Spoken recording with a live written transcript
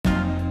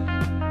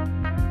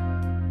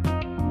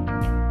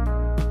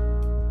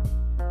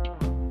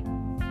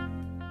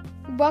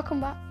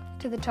welcome back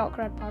to the Talk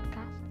Red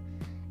podcast.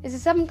 It's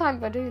the 7th time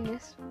we're doing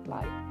this,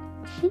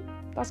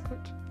 that's good.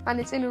 And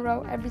it's in a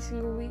row every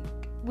single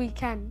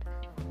weekend.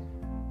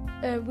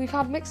 We've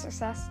had mixed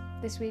success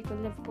this week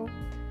with Liverpool.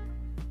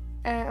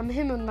 I'm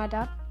here with my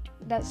dad.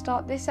 Let's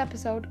start this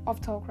episode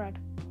of Talk Red.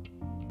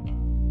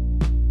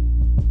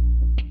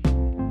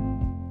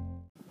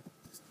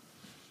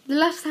 The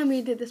last time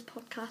we did this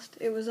podcast,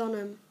 it was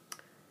on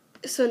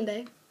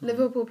Sunday.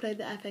 Liverpool played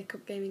the FA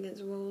Cup game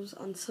against Wolves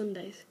on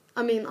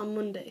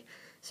Monday.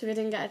 So we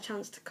didn't get a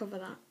chance to cover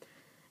that.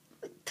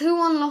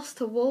 2-1 loss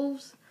to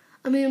Wolves.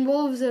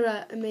 Wolves are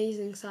an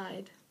amazing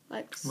side.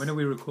 When are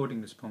we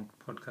recording this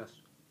podcast?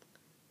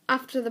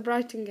 After the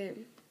Brighton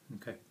game.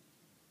 Okay.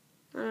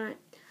 Alright.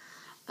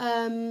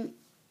 Now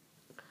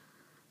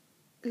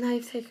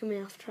you've taken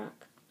me off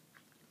track.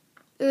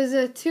 It was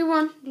a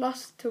 2-1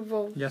 loss to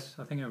Wolves. Yes,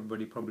 I think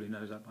everybody probably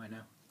knows that by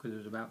now, because it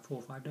was about 4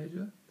 or 5 days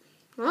ago.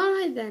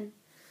 Alright then.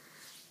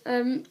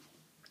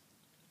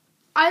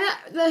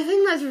 The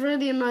thing that's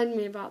really annoyed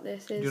me about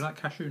this is... Do you like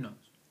cashew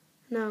nuts?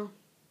 No.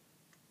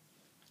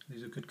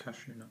 These are good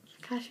cashew nuts.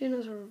 Cashew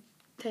nuts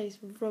taste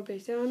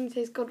rubbish. They only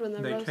taste good when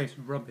they're roasted. They taste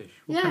rubbish.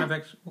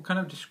 What kind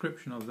of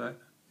description of that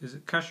is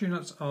it? Cashew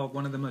nuts are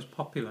one of the most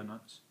popular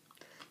nuts.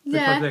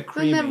 Yeah, they're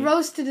creamy. when they're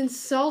roasted and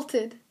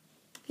salted.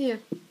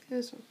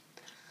 Here's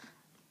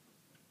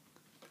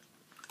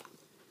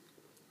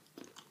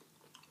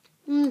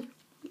one.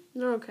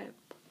 They're okay.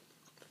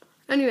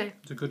 Anyway.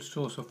 It's a good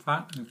source of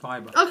fat and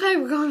fibre. Okay,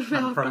 we're going a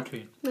bit off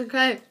protein.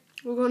 Okay,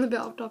 we're going a bit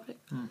off topic.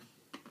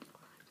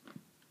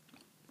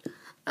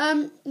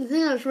 The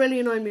thing that's really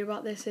annoying me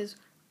about this is...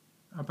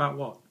 About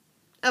what?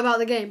 About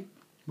the game.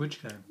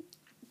 Which game?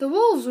 The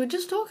Wolves, we're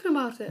just talking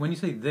about it. When you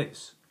say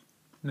this,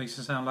 it makes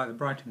it sound like the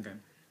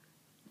Brighton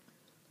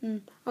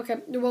game.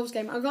 Okay, the Wolves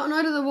game. I got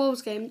annoyed at the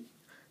Wolves game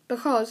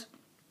because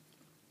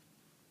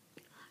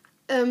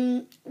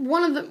one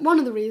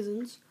of the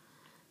reasons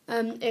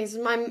is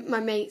my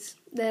mates.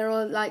 They're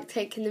all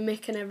taking the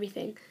mick and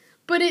everything,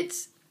 but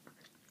it's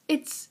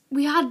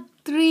we had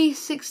 3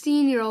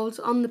 16-year-olds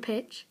on the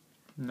pitch.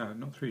 No,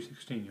 not 3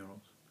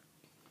 16-year-olds.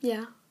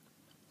 Yeah.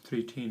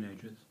 3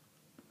 teenagers.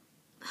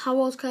 How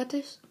old's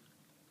Curtis?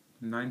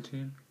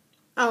 19.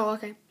 Oh,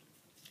 okay.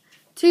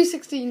 2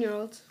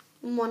 16-year-olds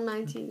and 1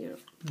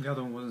 19-year-old. The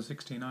other one wasn't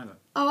 16 either.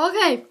 Oh,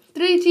 okay.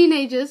 3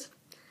 teenagers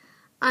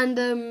and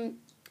a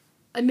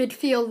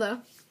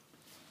midfielder.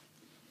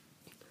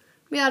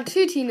 We had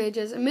 2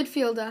 teenagers, a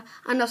midfielder,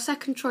 and our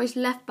second choice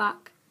left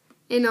back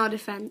in our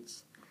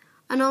defence.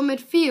 And our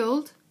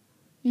midfield,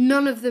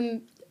 none of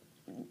them,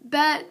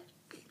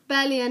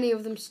 barely any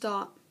of them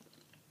start.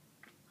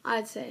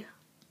 I'd say.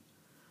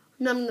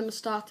 None of them are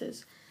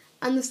starters.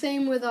 And the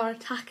same with our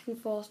attacking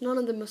force, none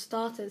of them are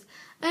starters.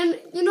 And,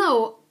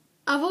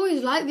 I've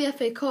always liked the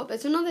FA Cup.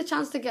 It's another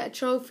chance to get a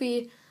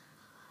trophy.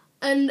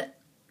 And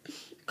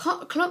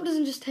Klopp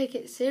doesn't just take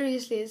it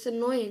seriously, it's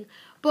annoying.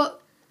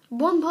 But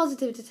one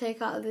positive to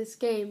take out of this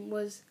game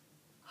was,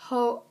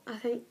 how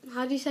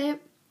do you say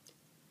it?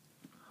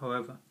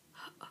 However.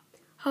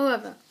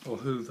 Or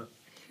Hoover.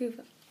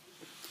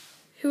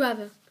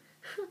 Whoever.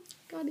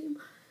 Got him.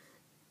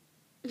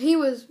 He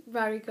was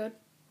very good.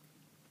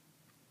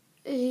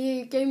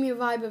 He gave me a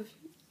vibe of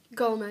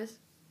Gomez.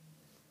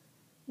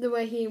 The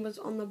way he was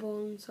on the ball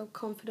and so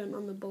confident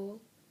on the ball.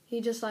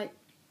 He just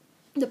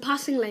the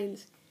passing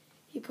lanes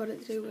he put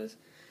it through was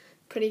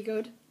pretty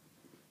good.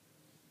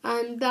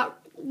 And that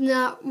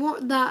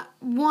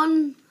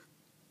one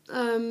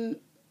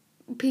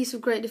piece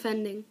of great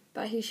defending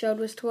that he showed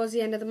was towards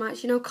the end of the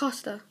match.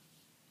 Costa,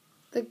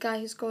 the guy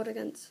who scored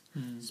against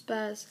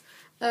Spurs.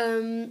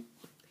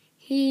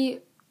 He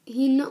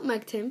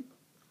nutmegged him.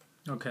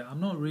 Okay, I'm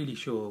not really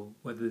sure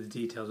whether the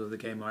details of the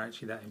game are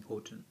actually that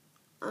important.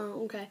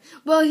 Oh, okay.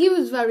 Well, he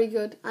was very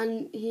good,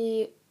 and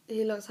he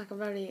looks like a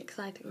very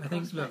exciting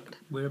prospect. Look,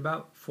 we're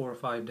about 4 or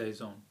 5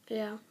 days on.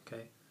 Yeah.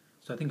 Okay.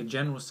 So I think a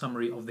general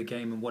summary of the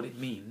game and what it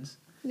means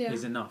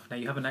is enough. Now,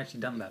 you haven't actually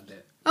done that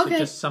bit. Okay. So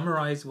just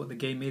summarise what the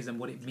game is and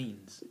what it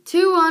means.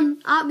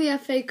 2-1 at the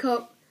FA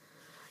Cup.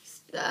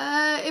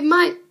 It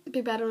might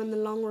be better in the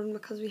long run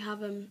because we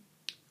have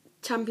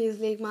Champions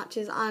League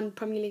matches and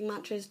Premier League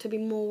matches to be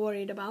more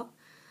worried about.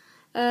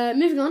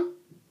 Moving on.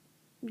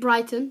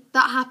 Brighton.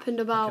 That happened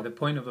about... Okay, the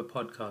point of a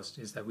podcast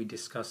is that we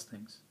discuss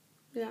things.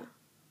 Yeah.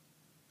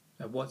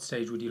 At what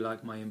stage would you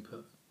like my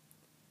input?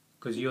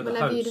 Because you're the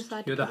Whenever host.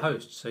 You're the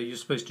host, so you're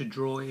supposed to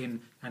draw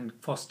in and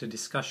foster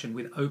discussion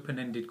with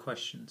open-ended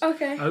questions.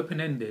 Okay.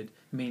 Open-ended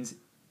means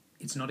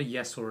it's not a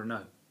yes or a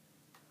no.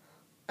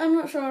 I'm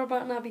not sure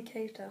about Naby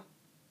Keita.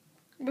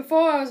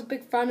 Before I was a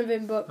big fan of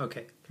him, but...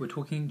 Okay, we're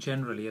talking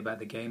generally about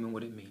the game and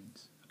what it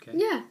means. Okay.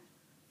 Yeah.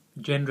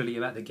 Generally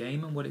about the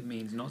game and what it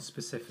means, not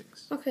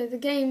specifics. Okay, the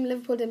game,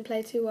 Liverpool didn't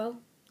play too well.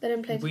 They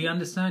didn't play too We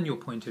understand your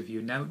point of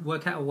view. Now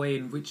work out a way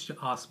in which to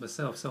ask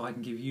myself so I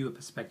can give you a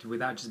perspective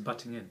without just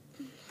butting in.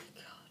 Oh my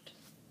God.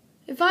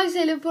 If I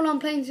say Liverpool aren't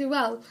playing too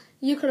well,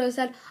 you could have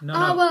said,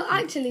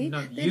 actually...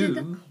 No,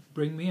 you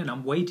bring me in.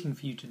 I'm waiting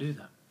for you to do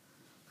that.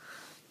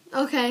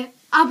 Okay.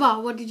 Abba,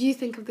 what did you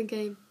think of the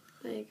game?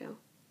 There you go.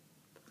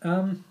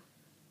 I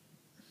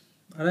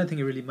don't think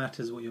it really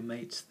matters what your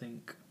mates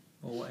think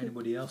or what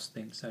anybody else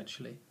thinks,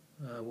 actually,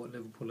 what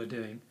Liverpool are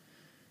doing.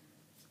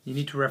 You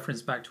need to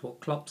reference back to what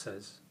Klopp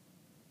says.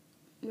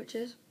 Which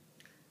is?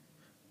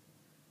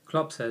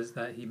 Klopp says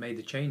that he made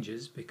the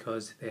changes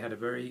because they had a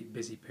very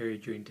busy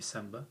period during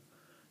December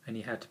and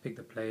he had to pick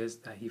the players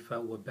that he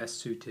felt were best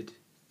suited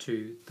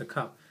to the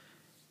Cup.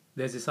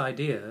 There's this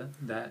idea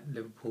that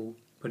Liverpool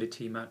put a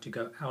team out to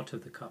go out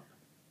of the Cup.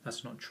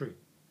 That's not true.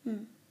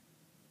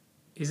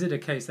 Is it a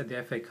case that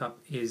the FA Cup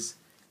is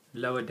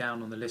lower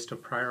down on the list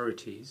of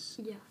priorities?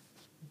 Yeah.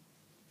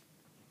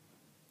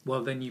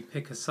 Well, then you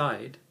pick a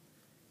side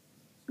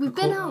We've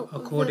been out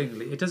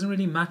accordingly. It doesn't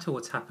really matter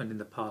what's happened in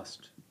the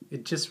past.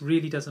 It just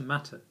really doesn't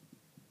matter.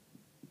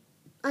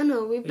 I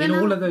know, we've been in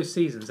out. all of those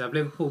seasons, have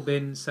Liverpool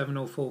been 7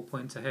 or 4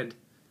 points ahead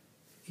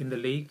in the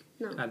league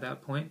No. at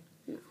that point?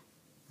 No.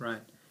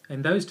 Right.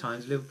 In those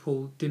times,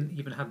 Liverpool didn't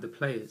even have the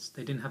players.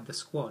 They didn't have the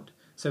squad.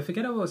 So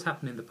forget about what's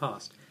happened in the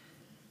past.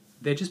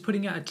 They're just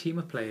putting out a team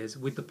of players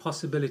with the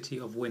possibility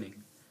of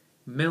winning.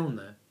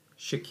 Milner,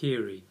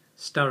 Shaqiri,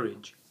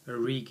 Sturridge,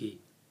 Origi,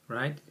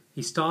 right?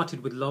 He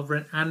started with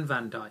Lovren and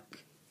Van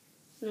Dijk.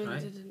 No,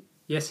 right? he didn't.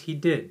 Yes, he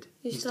did.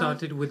 He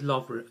started with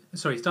Lovren.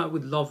 Sorry, he started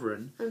with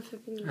Lovren And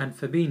Fabinho. and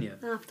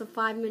Fabinho. And after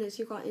 5 minutes,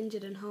 you got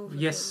injured and home.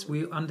 Yes,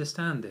 we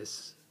understand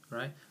this,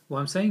 right? What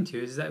I'm saying to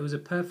you is that it was a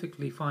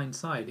perfectly fine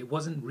side. It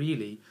wasn't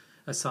really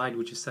a side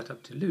which is set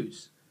up to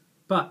lose.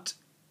 But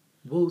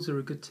Wolves are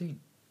a good team.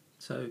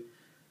 So,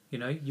 you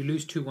know, you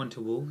lose 2-1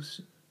 to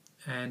Wolves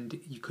and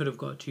you could have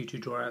got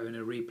 2-2 draw out in a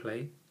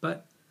replay.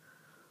 But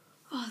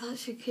Oh, that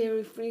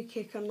Shaqiri free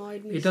kick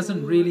annoyed me. it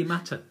doesn't so really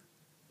much. matter.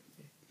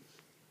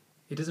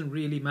 It doesn't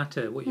really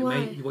matter what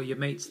your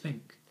mates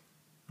think,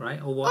 right?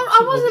 Or what?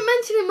 I wasn't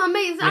mentioning my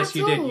mates Yes, at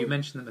you all. did. You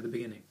mentioned them at the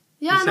beginning.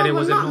 Yeah, You I said know, it but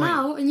was not annoying.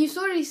 now. And you've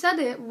already said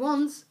it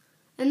once,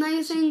 and now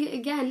you're saying it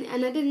again.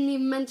 And I didn't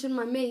even mention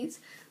my mates,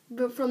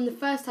 but from the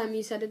first time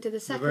you said it to the The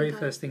second very time.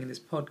 first thing in this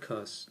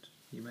podcast,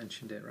 you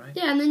mentioned it, right?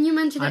 Yeah, and then you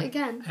mentioned I'm it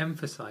again.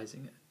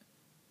 emphasizing it.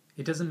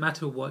 It doesn't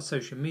matter what how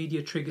social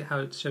media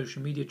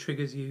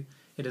triggers you.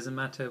 It doesn't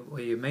matter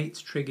where your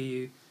mates trigger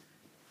you,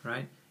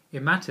 right?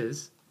 It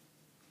matters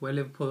where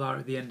Liverpool are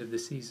at the end of the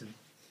season.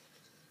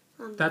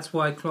 That's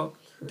why Klopp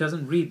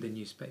doesn't read the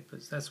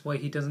newspapers. That's why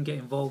he doesn't get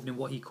involved in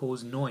what he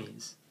calls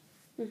noise.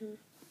 Mm-hmm.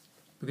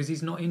 Because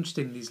he's not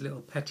interested in these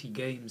little petty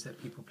games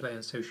that people play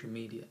on social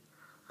media.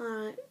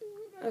 Alright,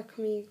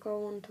 can we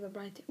go on to the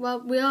Brighton?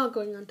 Well, we are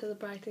going on to the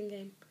Brighton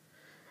game.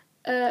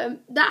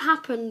 That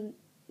happened.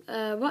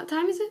 What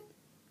time is it?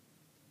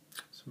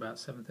 It's about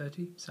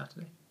 7:30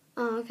 Saturday.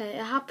 Oh, okay.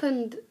 It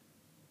happened.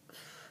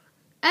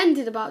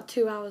 Ended about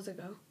 2 hours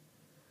ago.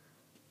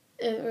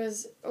 It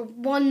was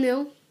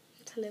 1-0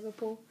 to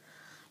Liverpool.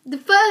 The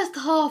first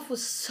half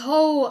was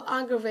so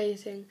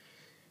aggravating.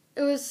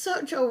 It was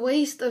such a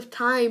waste of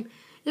time.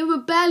 There were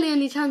barely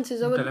any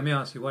chances. Okay, let me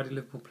ask you, why did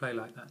Liverpool play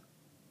like that?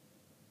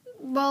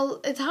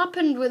 Well, it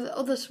happened with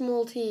other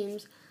small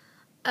teams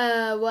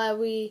where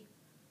we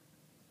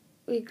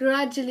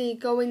gradually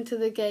go into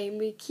the game.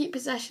 We keep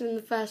possession in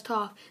the first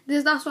half.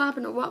 That's what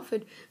happened at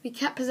Watford. We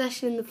kept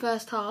possession in the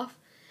first half,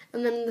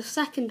 and then in the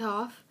second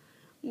half,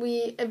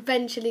 we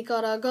eventually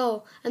got our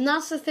goal. And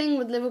that's the thing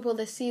with Liverpool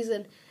this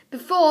season.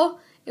 Before,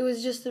 it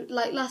was just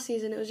like last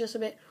season, it was just a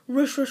bit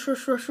rush,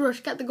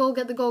 get the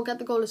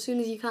goal as soon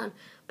as you can.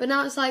 But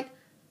now it's like,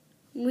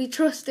 we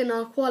trust in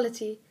our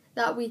quality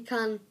that we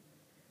can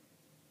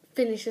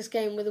finish this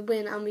game with a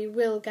win and we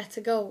will get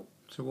a goal.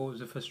 So what was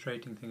the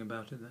frustrating thing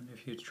about it then,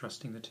 if you're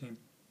trusting the team?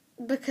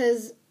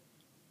 Because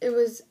it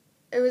was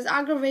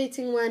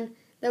aggravating when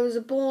there was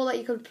a ball that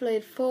you could play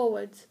it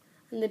forwards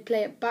and they'd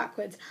play it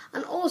backwards.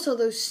 And also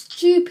those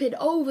stupid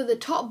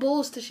over-the-top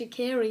balls to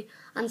Shaqiri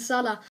and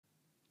Salah.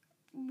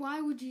 Why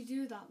would you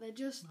do that? They're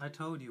just... I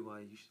told you why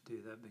you should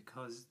do that,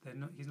 because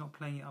he's not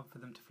playing it up for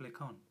them to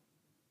flick on.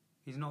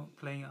 He's not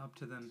playing it up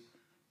to them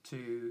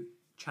to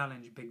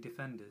challenge big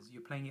defenders.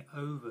 You're playing it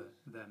over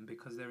them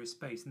because there is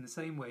space, in the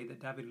same way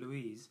that David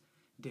Luiz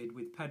did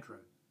with Pedro.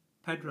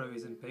 Pedro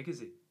isn't big,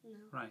 is he?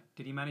 No. Right.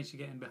 Did he manage to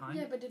get in behind?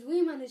 Yeah, but did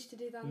we manage to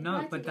do that?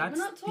 No, but that's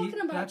we're not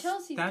talking about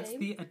Chelsea's that's game.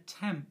 the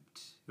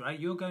attempt, right?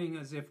 You're going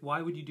as if,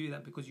 why would you do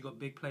that because you got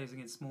big players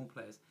against small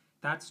players?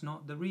 That's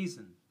not the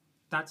reason.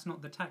 That's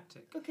not the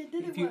tactic. Okay,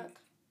 did it work?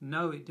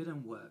 No, it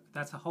didn't work.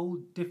 That's a whole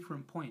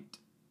different point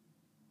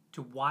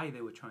to why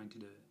they were trying to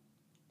do it.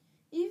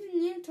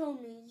 Even you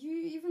told me,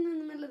 even in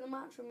the middle of the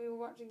match when we were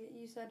watching it,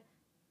 you said,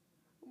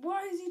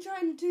 why is he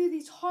trying to do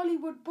these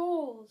Hollywood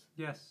balls?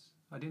 Yes,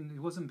 I didn't. It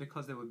wasn't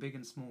because they were big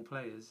and small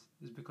players.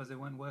 It was because they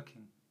weren't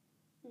working.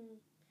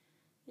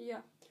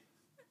 Yeah.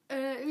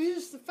 It was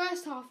just the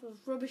first half was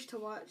rubbish to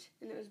watch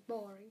and it was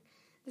boring.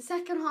 The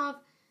second half,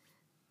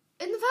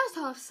 in the first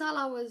half,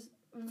 Salah was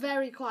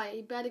very quiet.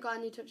 He barely got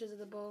any touches of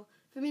the ball.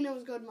 Firmino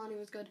was good, Mane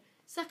was good.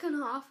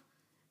 Second half,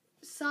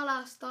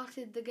 Salah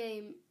started the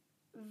game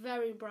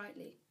very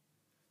brightly.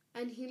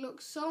 And he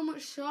looked so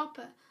much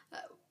sharper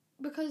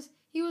because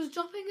he was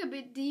dropping a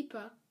bit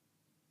deeper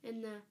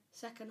in the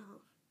second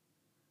half.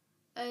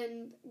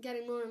 and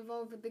getting more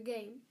involved with the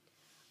game.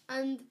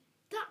 And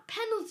that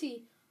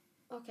penalty,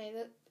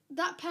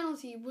 that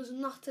penalty was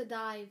not a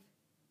dive.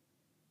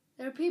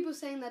 There are people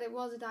saying that it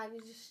was a dive.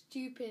 It's just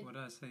stupid. What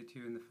did I say to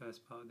you in the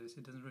first part of this?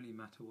 It doesn't really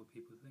matter what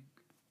people think.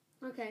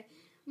 Okay,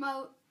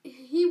 well,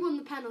 he won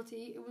the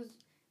penalty. It was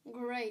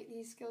great.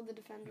 He skilled the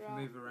defender out.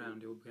 If you move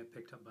around, it will get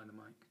picked up by the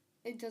mic.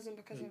 It doesn't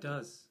because it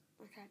does.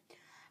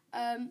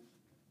 Okay.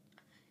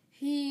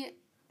 He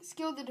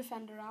skilled the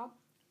defender out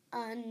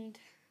and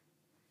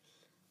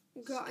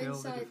got Skill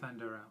inside. the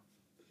defender out.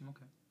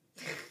 Okay.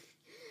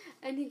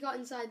 And he got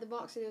inside the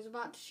box and he was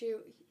about to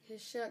shoot.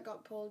 His shirt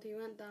got pulled. He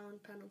went down.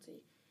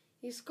 Penalty.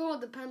 He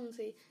scored the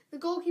penalty. The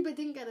goalkeeper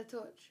didn't get a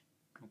touch.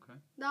 Okay.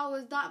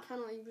 That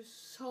penalty was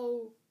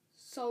so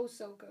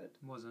good.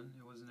 It wasn't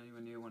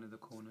anywhere near one of the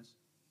corners.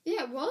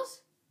 Yeah, it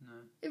was. No.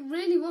 It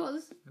really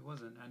was. It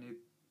wasn't, and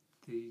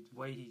the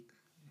way he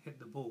hit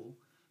the ball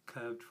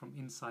curved from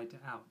inside to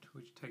out,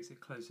 which takes it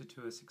closer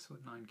to a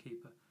 6'9"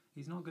 keeper.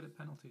 He's not good at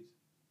penalties.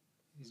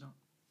 He's not.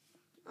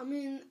 I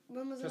mean,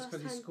 when was Just the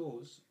because last he time?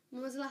 scores.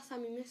 When was the last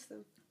time he missed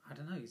them? I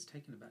don't know. He's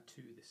taken about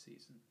 2 this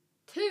season.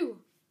 2.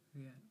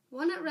 Yeah.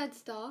 One at Red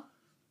Star.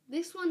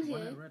 This one here.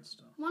 One at Red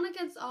Star. One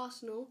against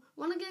Arsenal.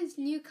 One against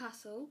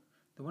Newcastle.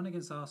 The one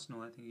against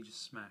Arsenal, I think he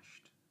just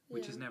smashed,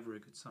 which Yeah. is never a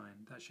good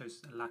sign. That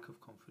shows a lack of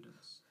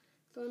confidence.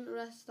 The one at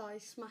Red Star, he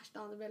smashed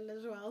down the middle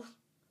as well.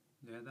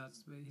 Yeah,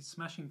 he's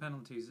smashing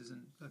penalties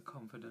isn't a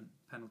confident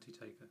penalty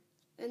taker.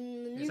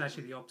 And It's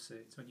actually the opposite.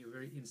 It's when you're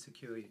very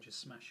insecure, you just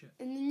smash it.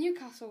 in the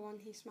Newcastle one,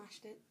 he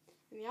smashed it.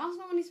 In the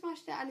Arsenal one, he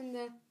smashed it. And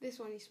in this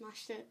one, he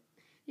smashed it.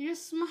 He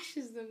just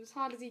smashes them as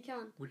hard as he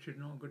can. Which is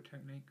not a good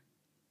technique.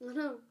 I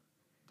know.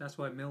 That's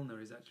why Milner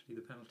is actually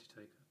the penalty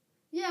taker.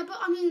 Yeah, but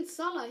I mean,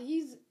 Salah,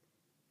 he's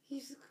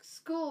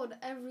scored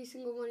every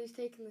single one he's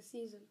taken this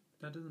season.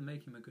 That doesn't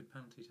make him a good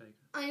penalty taker.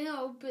 I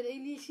know, but at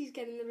least he's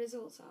getting the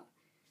results out.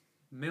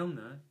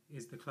 Milner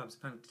is the club's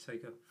penalty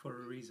taker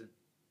for a reason.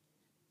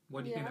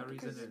 What do you think that reason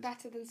because is? he's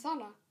better than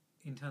Salah.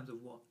 In terms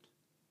of what?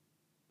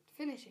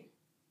 Finishing.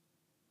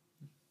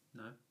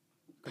 No.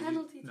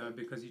 Penalty No, taker.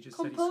 because you just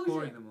said Composure. he's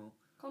scoring them all.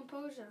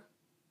 Composure.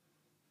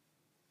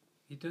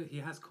 He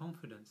has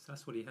confidence.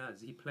 That's what he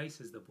has. He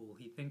places the ball.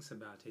 He thinks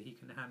about it. He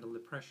can handle the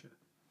pressure.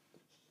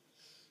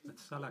 But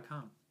Salah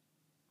can't.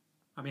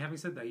 I mean, having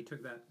said that, he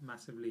took that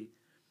massively,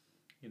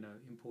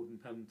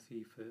 important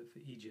penalty for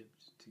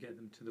Egypt to get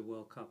them to the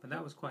World Cup, and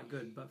that was quite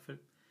good. But for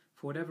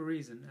whatever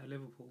reason, at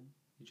Liverpool,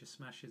 he just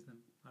smashes them.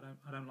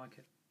 I don't like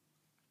it.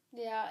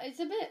 Yeah, it's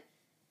a bit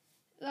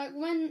like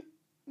when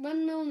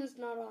Milner's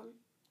not on,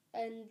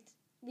 and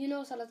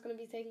Salah's going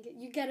to be taking it.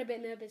 You get a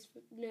bit nervous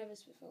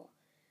before,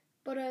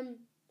 but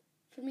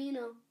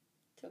Firmino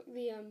took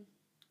the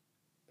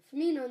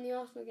Firmino in the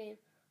Arsenal game.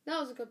 That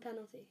was a good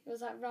penalty. It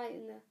was like right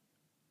in there.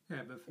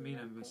 Yeah, but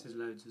Firmino misses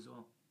loads as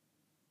well.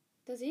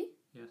 Does he?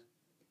 Yes.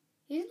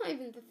 He's not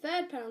even the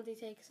third penalty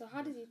taker, so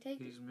how does he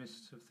take it? He's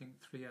missed, I think,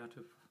 3 out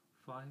of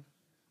 5.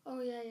 Oh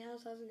yeah, he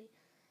has, hasn't he?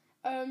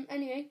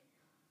 Anyway,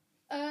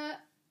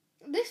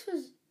 this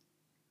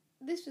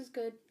was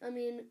good. I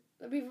mean,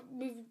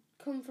 we've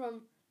come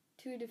from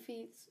 2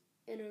 defeats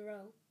in a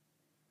row.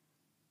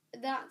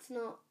 That's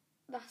not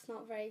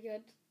very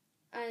good,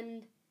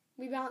 and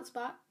we bounced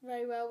back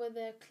very well with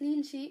a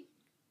clean sheet,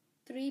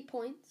 3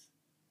 points.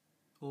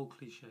 All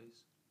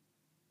cliches.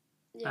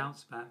 Yeah.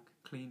 Bounce back,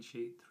 clean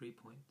sheet, 3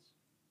 points.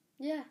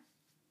 Yeah,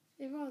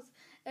 it was.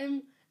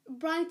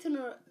 Brighton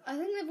I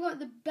think they've got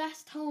the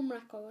best home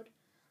record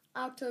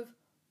out of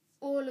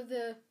all of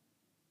the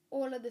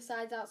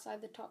sides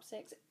outside the top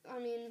 6. I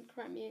mean,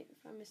 correct me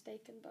if I'm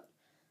mistaken, but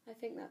I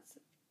think that's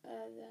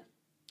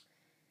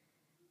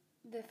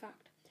the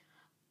fact.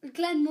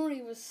 Glenn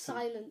Murray was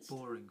silenced.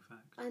 Boring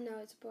fact. I know,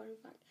 it's a boring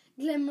fact.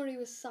 Glenn Murray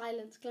was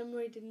silenced. Glenn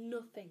Murray did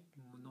nothing.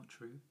 Well, not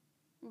true.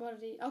 What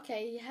did he?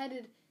 Okay,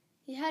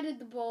 he headed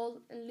the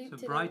ball and looped it.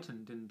 So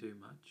Brighton didn't do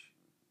much.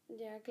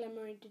 Yeah, Glenn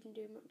Murray didn't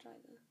do much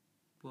either.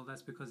 Well,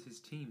 that's because his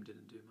team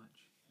didn't do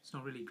much. It's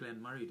not really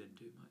Glenn Murray didn't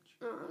do much.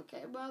 Oh,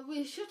 okay. Well,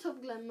 we shut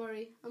up Glenn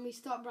Murray and we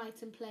stopped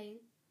Brighton playing.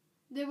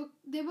 They were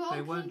okay.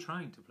 They weren't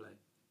trying to play.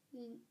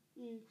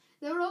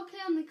 They were okay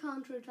on the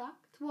counter attack.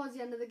 Towards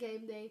the end of the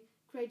game, they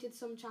created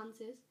some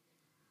chances.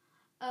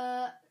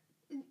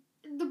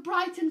 The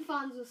Brighton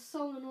fans were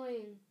so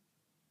annoying.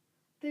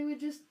 They were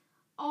just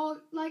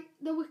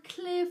there were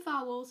clear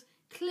fouls,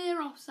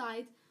 clear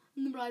offside,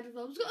 and the Brighton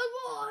fans go,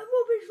 "Oh,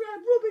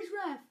 rubbish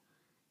ref."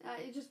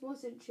 It just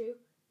wasn't true.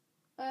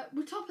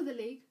 We're top of the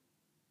league.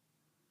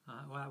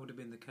 Well, that would have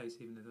been the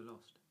case even if they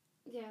lost.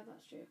 Yeah,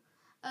 that's true.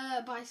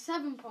 By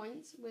 7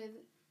 points, with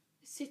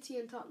City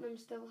and Tottenham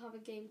still have a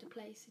game to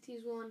play.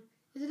 City's won.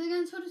 Is it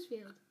against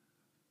Huddersfield?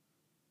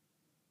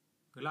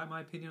 You like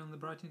my opinion on the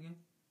Brighton game?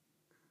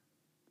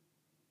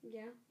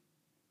 Yeah.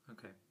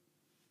 Okay.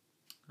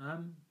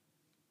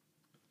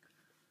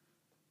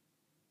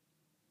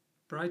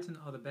 Brighton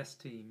are the best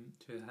team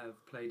to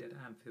have played at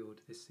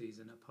Anfield this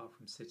season, apart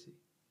from City.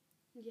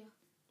 Yeah.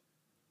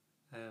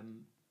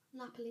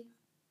 Napoli.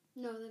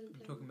 No, they didn't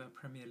play. I'm talking about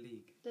Premier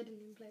League. They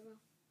didn't even play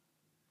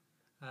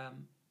well.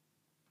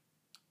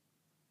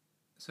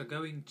 So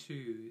going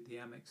to the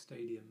Amex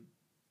Stadium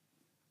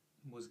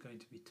was going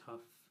to be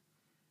tough.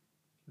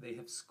 They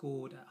have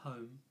scored at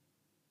home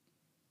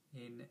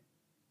in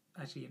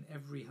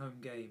every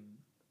home game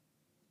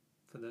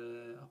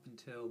up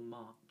until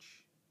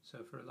March. So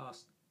for the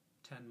last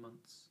 10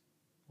 months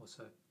or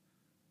so,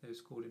 they've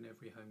scored in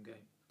every home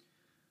game.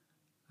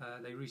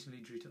 They recently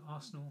drew to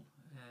Arsenal,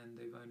 and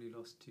they've only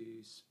lost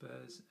to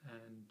Spurs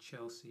and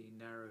Chelsea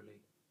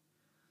narrowly.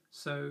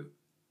 So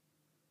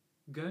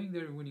going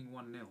there and winning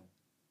 1-0,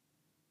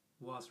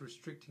 whilst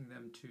restricting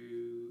them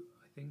to,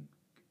 I think,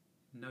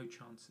 no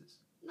chances.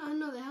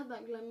 No, they had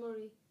that Glenn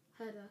Murray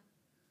header.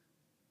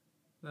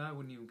 I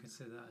wouldn't even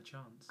consider that a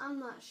chance.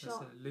 And that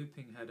shot. That's a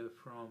looping header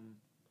from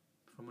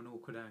an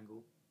awkward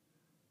angle.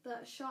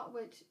 That shot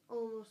which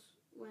almost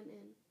went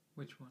in.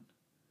 Which one?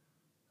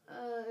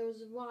 It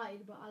was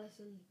wide, but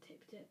Alisson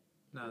tipped it.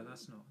 No,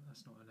 that's not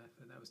an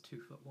effort. That was 2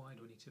 foot wide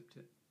when he tipped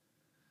it.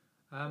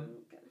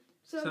 Okay.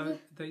 So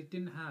they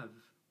didn't have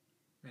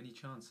any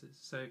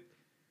chances.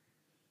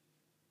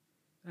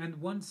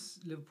 And once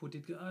Liverpool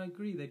did go, I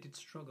agree, they did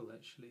struggle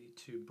actually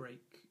to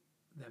break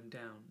them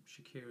down.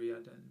 Shaqiri,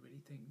 I don't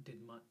really think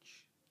did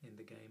much in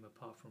the game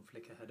apart from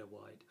flick a header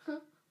wide.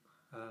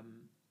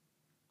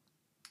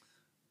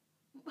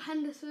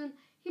 Henderson,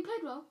 he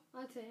played well.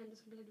 I'd say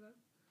Henderson played well.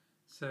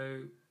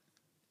 So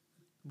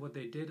what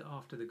they did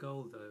after the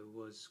goal though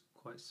was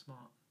quite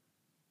smart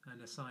and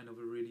a sign of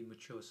a really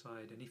mature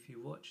side. And if you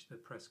watch the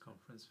press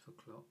conference for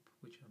Klopp,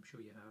 which I'm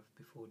sure you have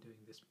before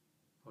doing this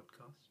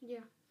podcast, yeah,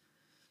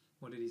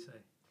 what did he say?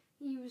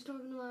 He was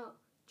talking about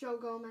Joe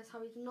Gomez,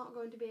 how he's not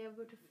going to be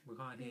able to... We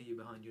can't hear you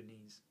behind your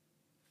knees.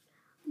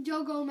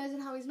 Joe Gomez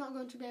and how he's not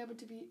going to be able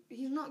to be...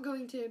 He's not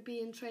going to be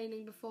in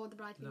training before the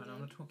Brighton game. No,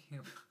 I'm not talking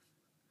about...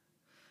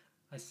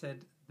 I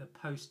said the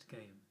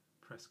post-game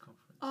press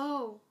conference.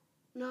 Oh,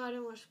 no, I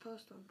didn't watch the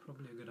post one.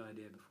 Probably a good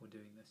idea before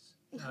doing this.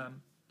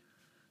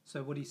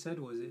 So what he said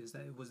is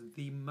that it was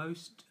the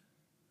most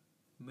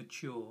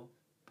mature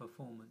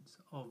performance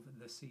of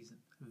the season.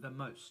 The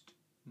most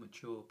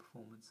mature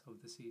performance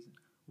of the season.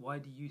 Why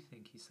do you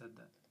think he said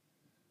that?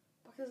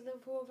 Because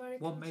Liverpool were very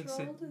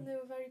controlled and they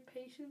were very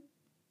patient.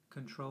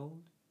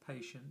 Controlled,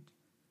 patient,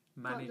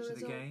 managed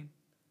the game,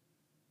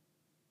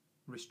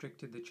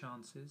 restricted the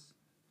chances,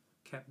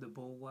 kept the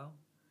ball well.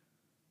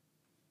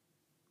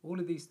 All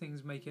of these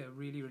things make it a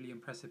really, really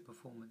impressive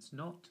performance.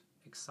 Not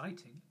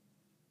exciting,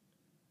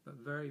 but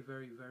very,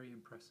 very, very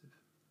impressive.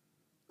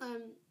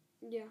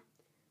 Yeah.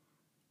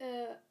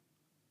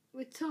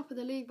 We're top of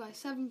the league by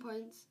 7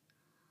 points.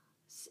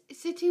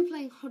 City are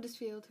playing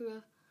Huddersfield, who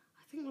have,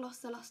 I think,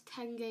 lost their last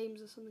 10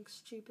 games or something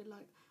stupid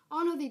like...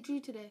 Oh no, they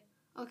drew today.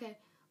 Okay,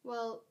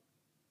 well,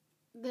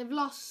 they've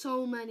lost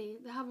so many.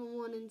 They haven't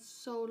won in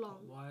so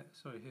long. Why?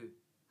 Sorry, who?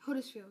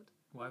 Huddersfield.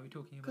 Why are we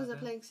talking about Because they're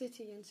them? playing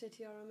City, and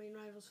City are our main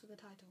rivals for the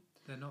title.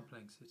 They're not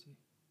playing City.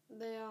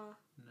 They are.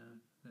 No,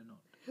 they're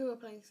not. Who are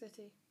playing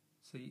City?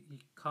 So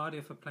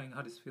Cardiff are playing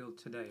Huddersfield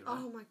today, right?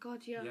 Oh my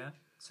god, yeah. Yeah?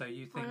 So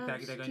you think Oh, they're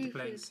that's going to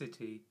play stupid.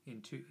 City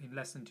in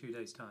less than 2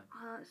 days' time?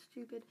 Oh, that's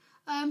stupid.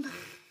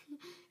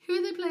 Who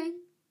are they playing?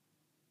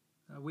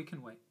 We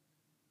can wait.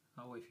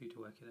 I'll wait for you to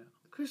work it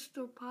out.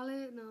 Crystal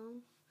Palace?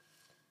 No.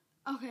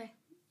 Okay,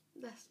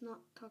 let's not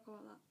talk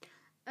about that.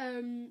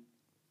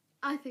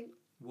 I think...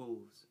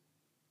 Wolves.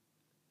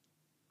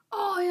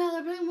 Oh yeah,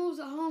 they're playing Wolves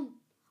at home.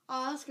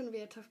 Oh, that's going to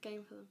be a tough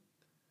game for them.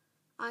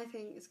 I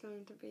think it's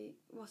going to be...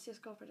 What's your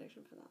score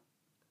prediction for that?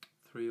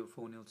 3 or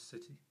 4-0 to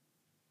City.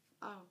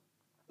 Oh.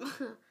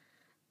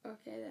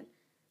 Okay then.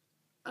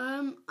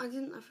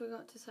 I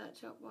forgot to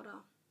search up what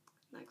our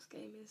next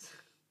game is.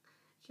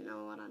 Do you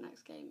know what our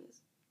next game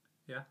is?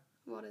 Yeah?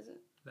 What is it?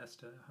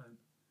 Leicester at home.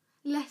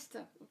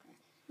 Leicester. Okay.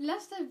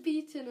 Leicester have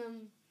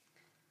beaten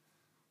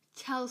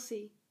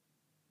Chelsea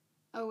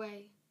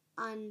away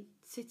and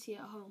City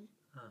at home.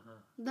 Uh-huh.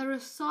 They're a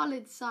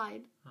solid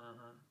side.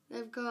 Uh-huh.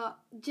 They've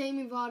got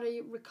Jamie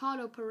Vardy,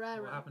 Ricardo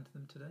Pereira. What happened to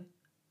them today?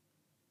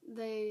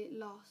 They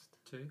lost.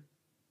 2?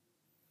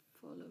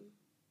 Fulham.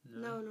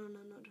 No,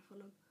 not to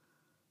Fulham.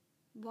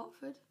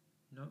 Watford?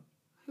 No.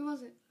 Who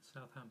was it?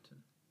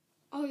 Southampton.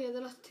 Oh yeah, they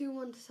lost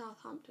 2-1 to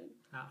Southampton.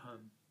 At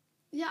home.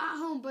 Yeah, at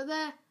home, but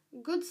they're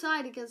a good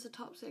side against the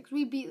top 6.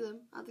 We beat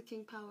them at the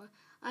King Power.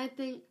 I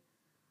think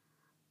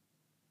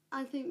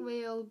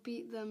we'll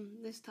beat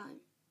them this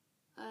time.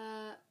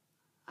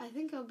 I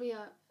think it'll be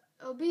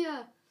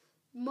a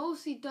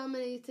mostly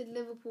dominated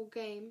Liverpool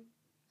game.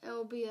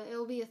 It'll be a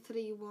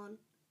 3-1.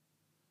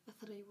 A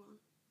 3-1.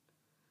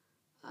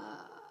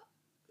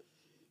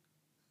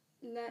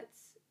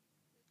 Let's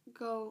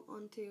go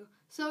on to...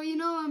 So,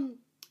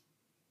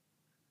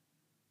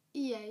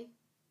 EA,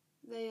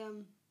 they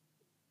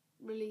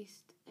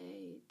released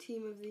a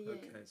Team of the Year.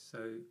 Okay,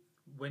 so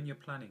when you're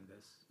planning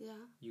this,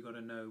 Yeah. you got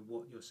to know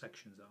what your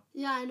sections are.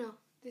 Yeah, I know.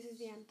 This is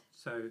the end.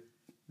 So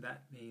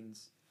that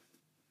means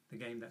the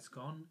game that's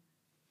gone,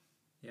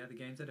 the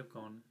games that have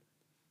gone,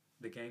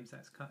 the game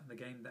that's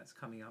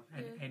coming up,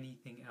 and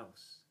anything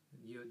else.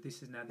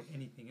 This is now the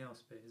anything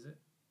else bit, is it?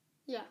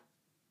 Yeah.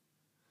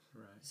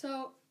 Right.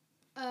 So,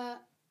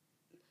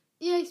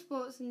 EA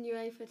Sports and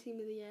UEFA Team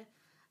of the Year,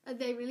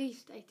 they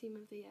released a Team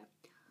of the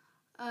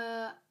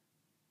Year.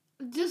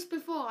 Just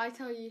before I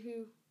tell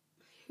you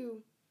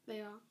who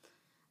they are,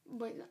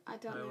 wait, I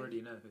don't know. I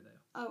already know who they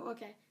are. Oh,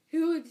 okay.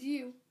 Who would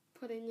you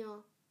put in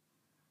your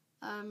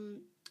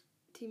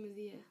Team of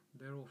the Year?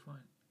 They're all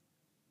fine.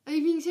 Are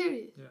you being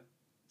serious? Yeah.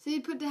 So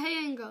you'd put De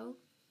Gea in goal,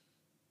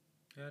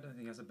 Yeah, I don't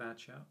think that's a bad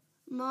shout.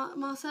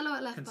 Marcelo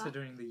at left back.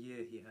 Considering the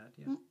year he had,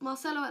 yeah.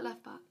 Marcelo at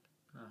left back.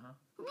 Uh-huh.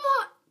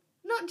 What?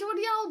 Not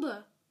Jordi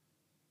Alba?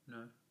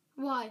 No.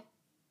 Why?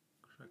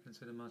 Because I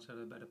consider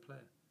Marcelo a better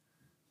player.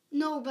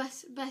 No,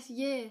 best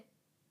year.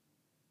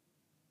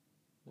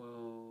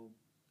 Well,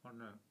 I don't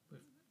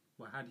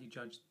know. How do you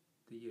judge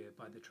the year?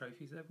 By the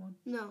trophies they've won?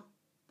 No,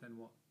 Then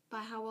what? by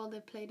how well they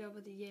played over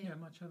the year. Yeah,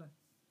 Marcelo.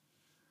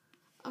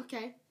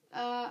 Okay.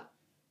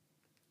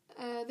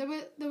 There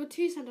were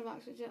two centre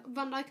backs,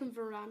 Van Dijk and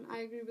Varane. I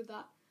agree with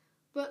that.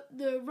 But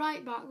the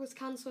right back was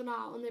cancelled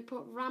out, and they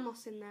put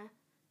Ramos in there.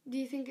 Do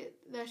you think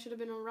there should have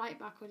been a right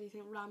back, or do you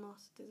think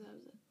Ramos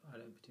deserves it? I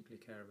don't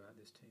particularly care about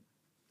this team.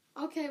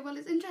 Okay, well,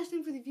 it's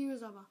interesting for the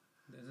viewers, Abba.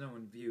 There's no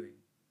one viewing.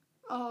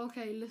 Oh,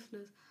 okay,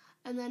 listeners.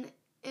 And then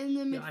in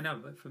the Yeah, I know,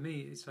 but for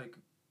me, it's like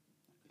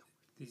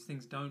these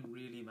things don't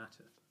really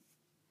matter.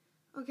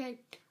 Okay,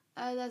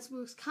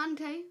 was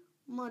Kante,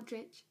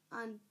 Modric,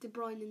 and De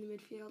Bruyne in the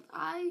midfield.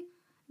 I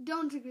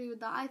don't agree with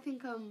that. I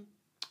think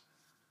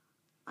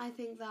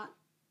that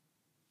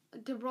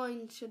De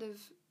Bruyne should have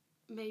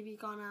maybe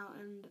gone out,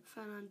 and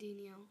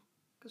Fernandinho,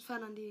 because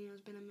Fernandinho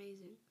has been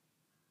amazing.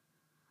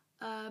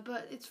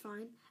 But it's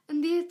fine.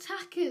 And the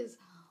attackers,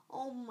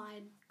 oh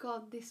my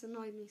god, this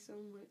annoyed me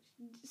so much.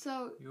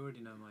 So You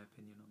already know my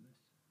opinion on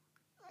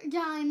this.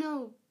 yeah, I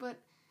know, but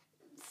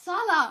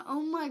Salah,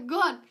 oh my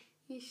god,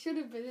 he should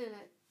have been in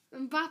it.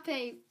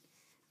 Mbappe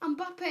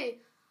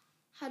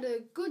had a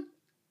good.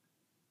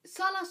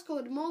 Salah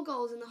scored more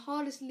goals in the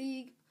hardest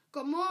league.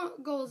 Got more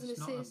goals and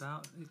It's not assists.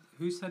 about...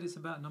 Who said it's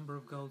about number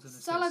of goals and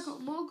assists? Salah got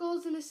more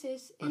goals and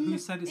assists But in who the,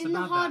 said it's in the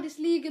about that? hardest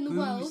league in the Who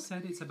world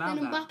said it's about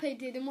than that? Mbappe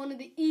did in one of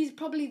the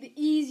probably the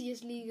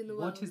easiest league in the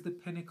world. What is the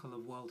pinnacle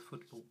of world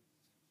football?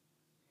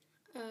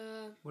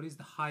 What is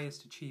the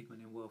highest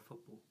achievement in world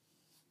football?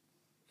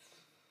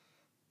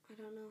 I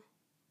don't know.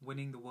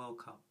 Winning the World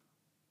Cup.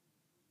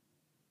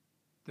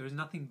 There is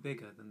nothing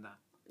bigger than that.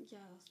 Yeah,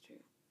 that's true.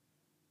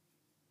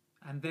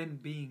 And then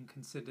being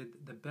considered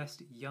the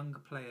best young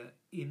player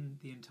in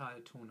the entire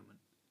tournament.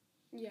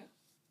 Yeah.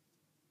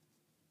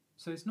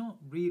 So it's not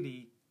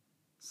really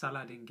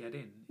Salah didn't get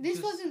in.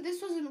 This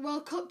wasn't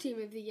World Cup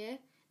Team of the Year.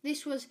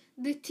 This was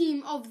the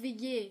Team of the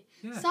Year.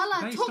 Yeah,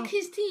 Salah took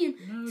his team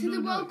to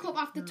the World Cup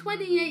after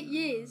 28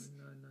 years,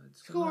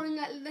 it's scoring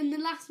in the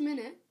last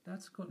minute.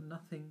 That's got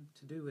nothing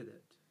to do with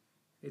it.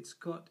 It's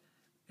got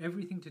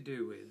everything to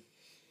do with,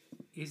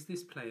 is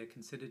this player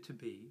considered to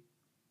be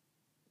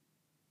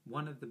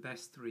one of the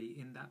best three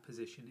in that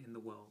position in the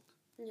world?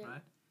 Yeah.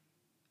 Right?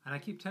 And I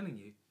keep telling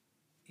you,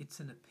 it's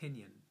an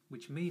opinion,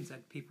 which means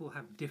that people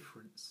have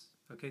difference.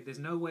 Okay, there's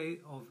no way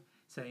of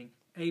saying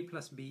A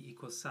plus B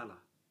equals Salah,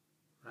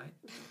 right?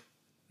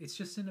 It's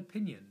just an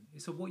opinion.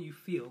 It's of what you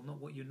feel, not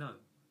what you know.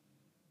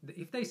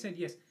 If they said,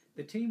 yes,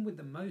 the team with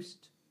the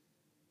most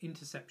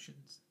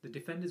interceptions, the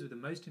defenders with the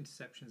most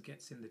interceptions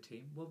gets in the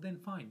team, well then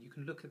fine, you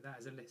can look at that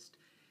as a list.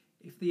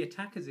 If the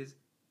attackers is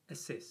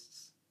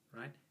assists,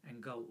 right,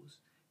 and goals,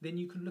 then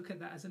you can look at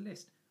that as a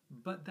list.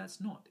 But that's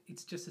not.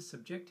 It's just a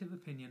subjective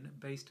opinion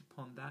based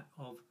upon that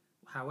of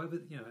however,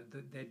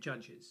 their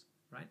judges,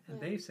 right? And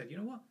they've said, you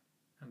know what?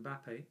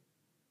 Mbappe,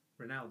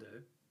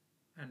 Ronaldo,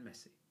 and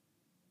Messi.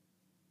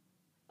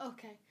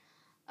 Okay.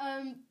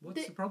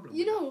 What's the problem?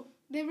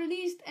 They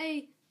released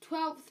a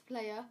 12th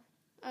player,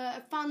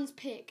 a fan's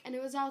pick, and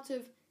it was out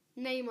of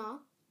Neymar,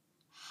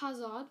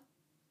 Hazard,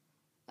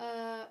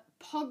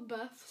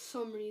 Pogba for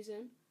some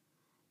reason,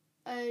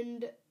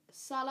 and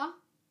Salah,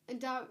 and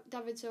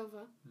David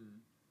Silva.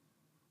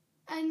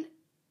 And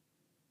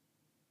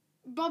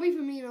Bobby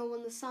Firmino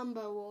won the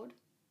Samba Award,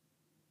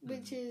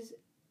 which is,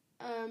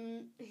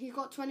 he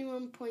got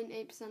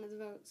 21.8% of the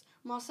votes.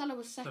 Marcelo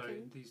was second.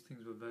 Sorry, these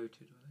things were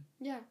voted, were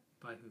they? Yeah.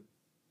 By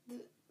who?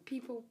 The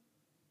people.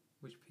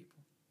 Which people?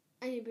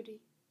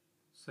 Anybody.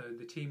 So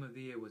the team of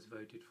the year was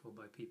voted for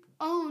by people?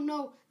 Oh,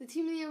 no. The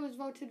team of the year was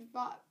voted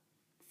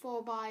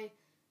for by,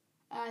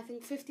 I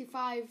think,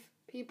 55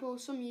 people,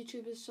 some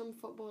YouTubers, some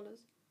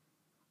footballers.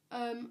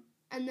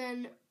 And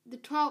then the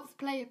 12th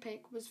player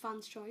pick was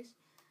fans' choice.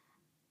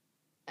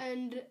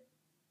 And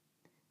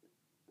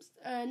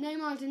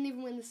Neymar didn't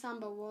even win the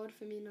Samba Award,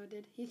 Firmino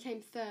did. He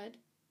came third.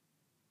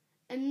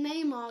 And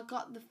Neymar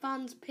got the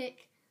fans'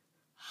 pick.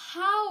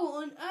 How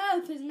on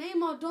earth has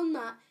Neymar done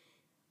that?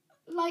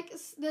 Like,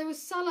 there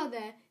was Salah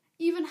there.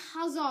 Even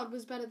Hazard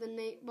was better than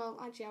Neymar. Well,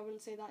 actually, I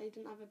wouldn't say that. He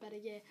didn't have a better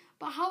year.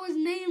 But how has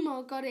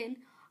Neymar got in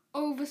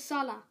over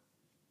Salah?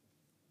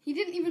 He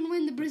didn't even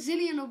win the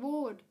Brazilian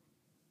award.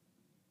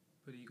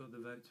 But he got the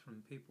votes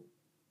from people.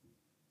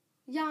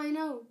 Yeah, I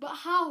know. But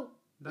how?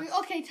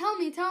 Okay, tell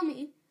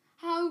me.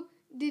 How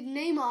did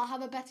Neymar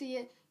have a better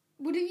year?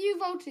 Who would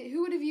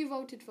have you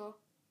voted for?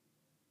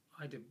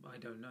 I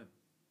don't know.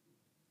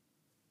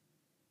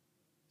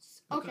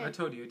 Okay. I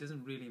told you it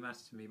doesn't really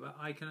matter to me, but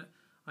I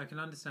can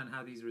understand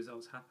how these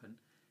results happen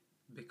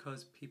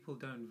because people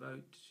don't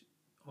vote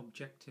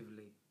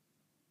objectively.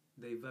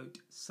 They vote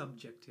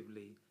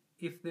subjectively.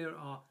 If there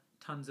are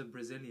tons of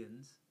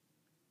Brazilians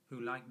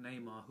who like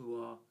Neymar,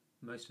 who are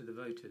most of the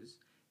voters,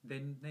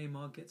 then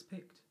Neymar gets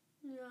picked.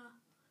 Yeah.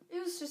 It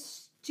was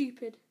just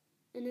stupid.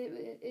 And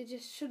it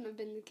just shouldn't have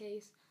been the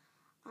case.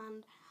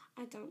 And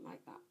I don't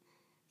like that.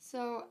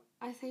 So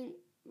I think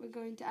we're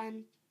going to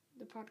end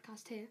the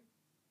podcast here.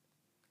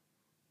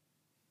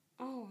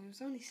 Oh, it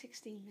was only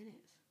 16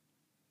 minutes.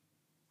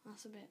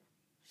 That's a bit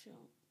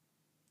short,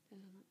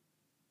 isn't it?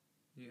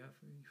 You're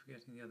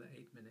forgetting the other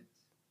 8 minutes.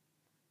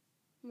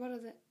 What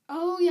is it?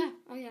 Oh, yeah.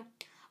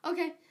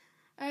 Okay.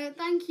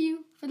 Thank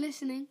you for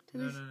listening to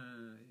this.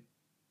 No.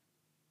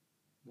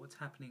 What's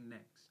happening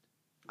next?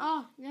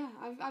 Oh, yeah.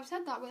 I've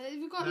said that, but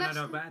we've got less...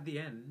 No, but at the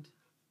end,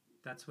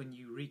 that's when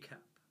you recap.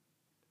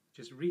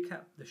 Just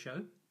recap the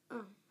show,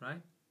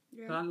 right?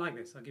 Yeah. But like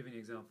this, I'll give you an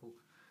example.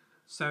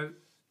 So,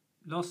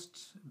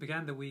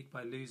 began the week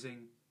by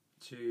losing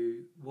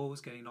to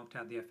Wolves, getting knocked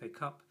out of the FA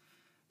Cup.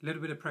 A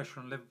little bit of pressure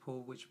on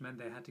Liverpool, which meant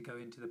they had to go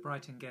into the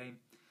Brighton game.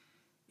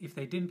 If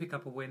they didn't pick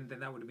up a win, then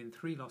that would have been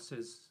 3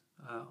 losses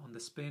on the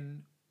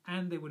spin,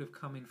 and they would have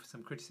come in for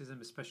some criticism,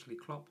 especially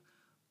Klopp.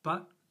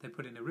 But they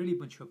put in a really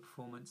mature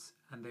performance,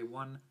 and they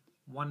won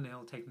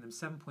 1-0, taking them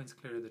 7 points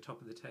clear at the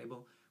top of the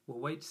table. We'll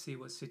wait to see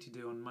what City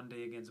do on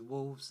Monday against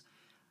Wolves.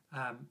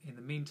 In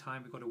the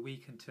meantime, we've got a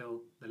week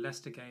until the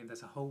Leicester game.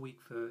 There's a whole week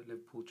for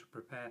Liverpool to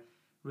prepare.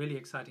 Really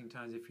exciting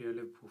times if you're a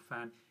Liverpool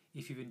fan.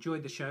 If you've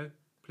enjoyed the show,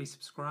 please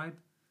subscribe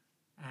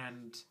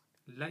and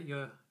let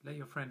your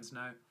friends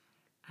know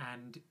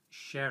and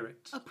share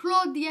it.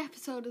 Applaud the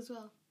episode as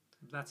well.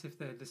 That's if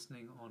they're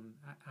listening on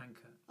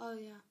Anchor. Oh,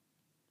 yeah.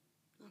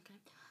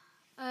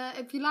 Okay.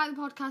 If you like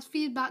the podcast,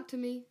 feedback to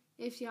me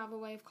if you have a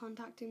way of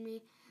contacting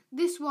me.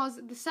 This was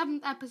the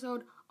 7th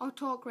episode of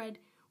Talk Red.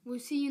 We'll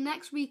see you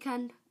next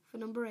weekend for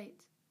number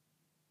 8.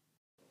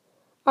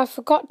 I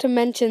forgot to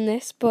mention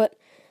this, but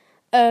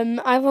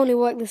I've only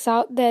worked this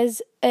out.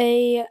 There's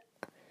a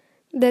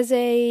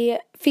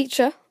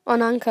feature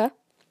on Anchor.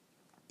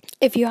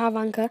 If you have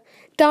Anchor,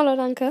 download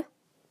Anchor.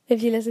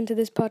 If you listen to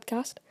this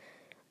podcast,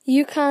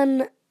 you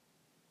can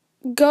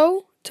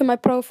go to my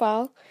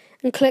profile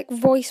and click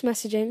voice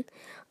messaging,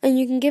 and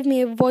you can give me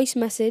a voice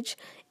message.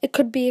 It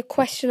could be a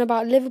question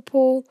about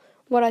Liverpool,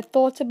 what I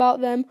thought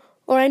about them,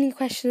 or any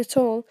question at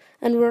all,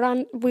 and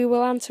we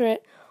will answer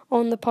it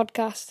on the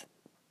podcast.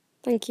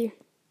 Thank you.